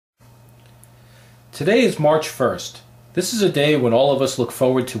Today is March 1st. This is a day when all of us look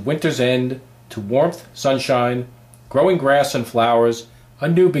forward to winter's end, to warmth, sunshine, growing grass and flowers, a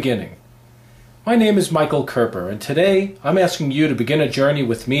new beginning. My name is Michael Kerper, and today I'm asking you to begin a journey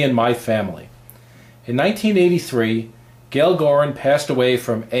with me and my family. In 1983, Gail Gorin passed away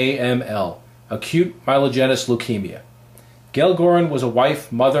from AML, acute myelogenous leukemia. Gail Gorin was a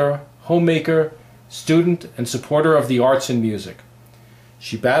wife, mother, homemaker, student, and supporter of the arts and music.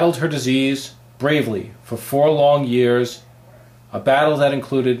 She battled her disease bravely for 4 long years, a battle that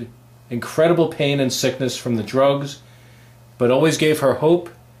included incredible pain and sickness from the drugs, but always gave her hope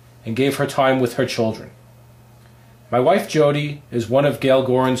and gave her time with her children. My wife Jodi is one of Gail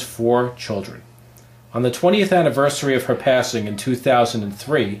Gorin's 4 children. On the 20th anniversary of her passing in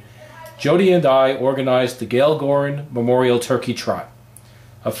 2003, Jodi and I organized the Gail Gorin Memorial Turkey Trot,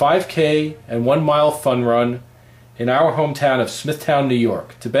 a 5K and 1-mile fun run in our hometown of Smithtown, New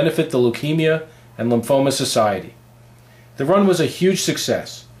York, to benefit the Leukemia and Lymphoma Society. The run was a huge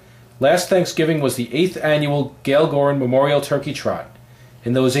success. Last Thanksgiving was the 8th annual Gail Gorin Memorial Turkey Trot.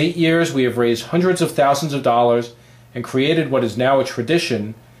 In those 8 years, we have raised hundreds of thousands of dollars and created what is now a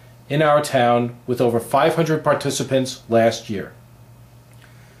tradition in our town with over 500 participants last year.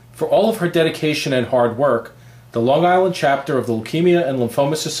 For all of her dedication and hard work, the Long Island chapter of the Leukemia and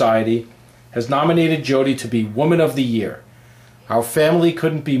Lymphoma Society has nominated Jodi to be Woman of the Year. Our family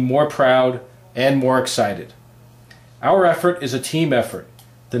couldn't be more proud and more excited. Our effort is a team effort.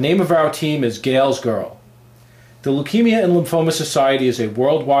 The name of our team is Gail's Girl. The Leukemia and Lymphoma Society is a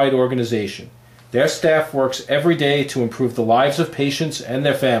worldwide organization. Their staff works every day to improve the lives of patients and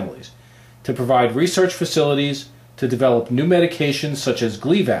their families, to provide research facilities, to develop new medications such as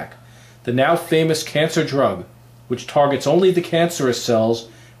Gleevec, the now famous cancer drug, which targets only the cancerous cells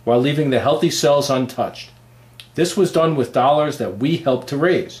while leaving the healthy cells untouched. This was done with dollars that we helped to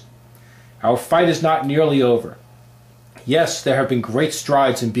raise. Our fight is not nearly over. Yes, there have been great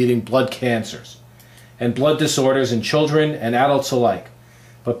strides in beating blood cancers and blood disorders in children and adults alike,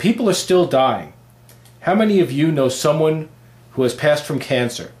 but people are still dying. How many of you know someone who has passed from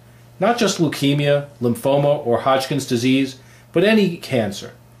cancer? Not just leukemia, lymphoma, or Hodgkin's disease, but any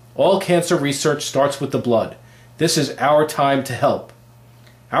cancer. All cancer research starts with the blood. This is our time to help.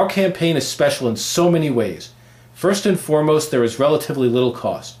 Our campaign is special in so many ways. First and foremost, there is relatively little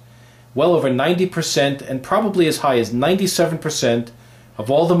cost. Well over 90% and probably as high as 97% of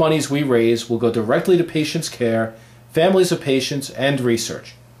all the monies we raise will go directly to patients' care, families of patients, and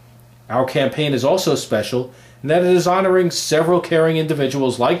research. Our campaign is also special in that it is honoring several caring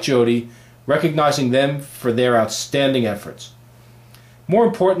individuals like Jodi, recognizing them for their outstanding efforts. More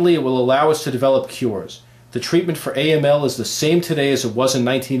importantly, it will allow us to develop cures. The treatment for AML is the same today as it was in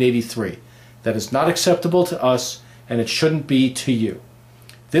 1983. That is not acceptable to us, and it shouldn't be to you.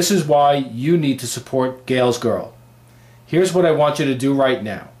 This is why you need to support Gail's Girl. Here's what I want you to do right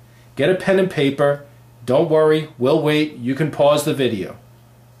now. Get a pen and paper. Don't worry, we'll wait. You can pause the video.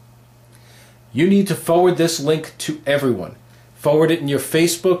 You need to forward this link to everyone. Forward it in your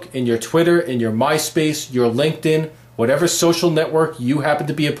Facebook, in your Twitter, in your MySpace, your LinkedIn, whatever social network you happen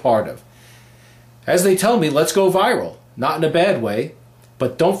to be a part of. As they tell me, let's go viral. Not in a bad way,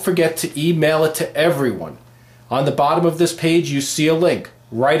 but don't forget to email it to everyone. On the bottom of this page you see a link.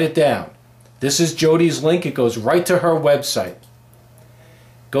 Write it down. This is Jodi's link. It goes right to her website.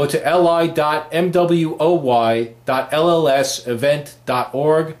 Go to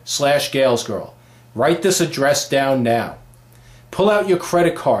li.mwoy.lls.event.org/GailsGirl. Write this address down now. Pull out your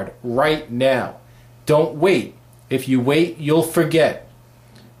credit card right now. Don't wait. If you wait, you'll forget.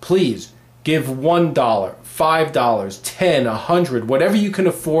 Please give $1, $5, $10, $100, whatever you can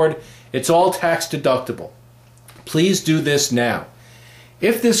afford. It's all tax deductible. Please do this now.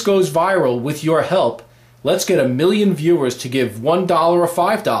 If this goes viral with your help, let's get 1 million viewers to give $1 or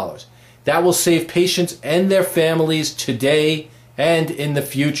 $5. That will save patients and their families today and in the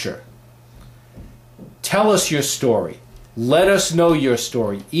future. Tell us your story. Let us know your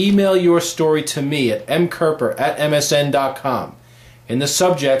story. Email your story to me at mkerper@msn.com. In the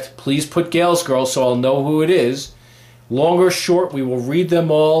subject, please put Gail's Girl so I'll know who it is. Long or short, we will read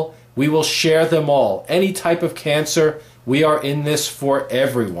them all. We will share them all. Any type of cancer, we are in this for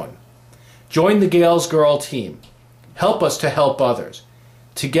everyone. Join the Gail's Girl team. Help us to help others.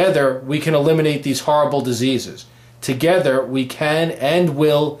 Together, we can eliminate these horrible diseases. Together, we can and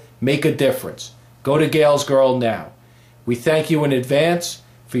will make a difference. Go to Gail's Girl now. We thank you in advance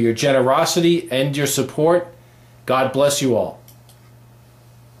for your generosity and your support. God bless you all.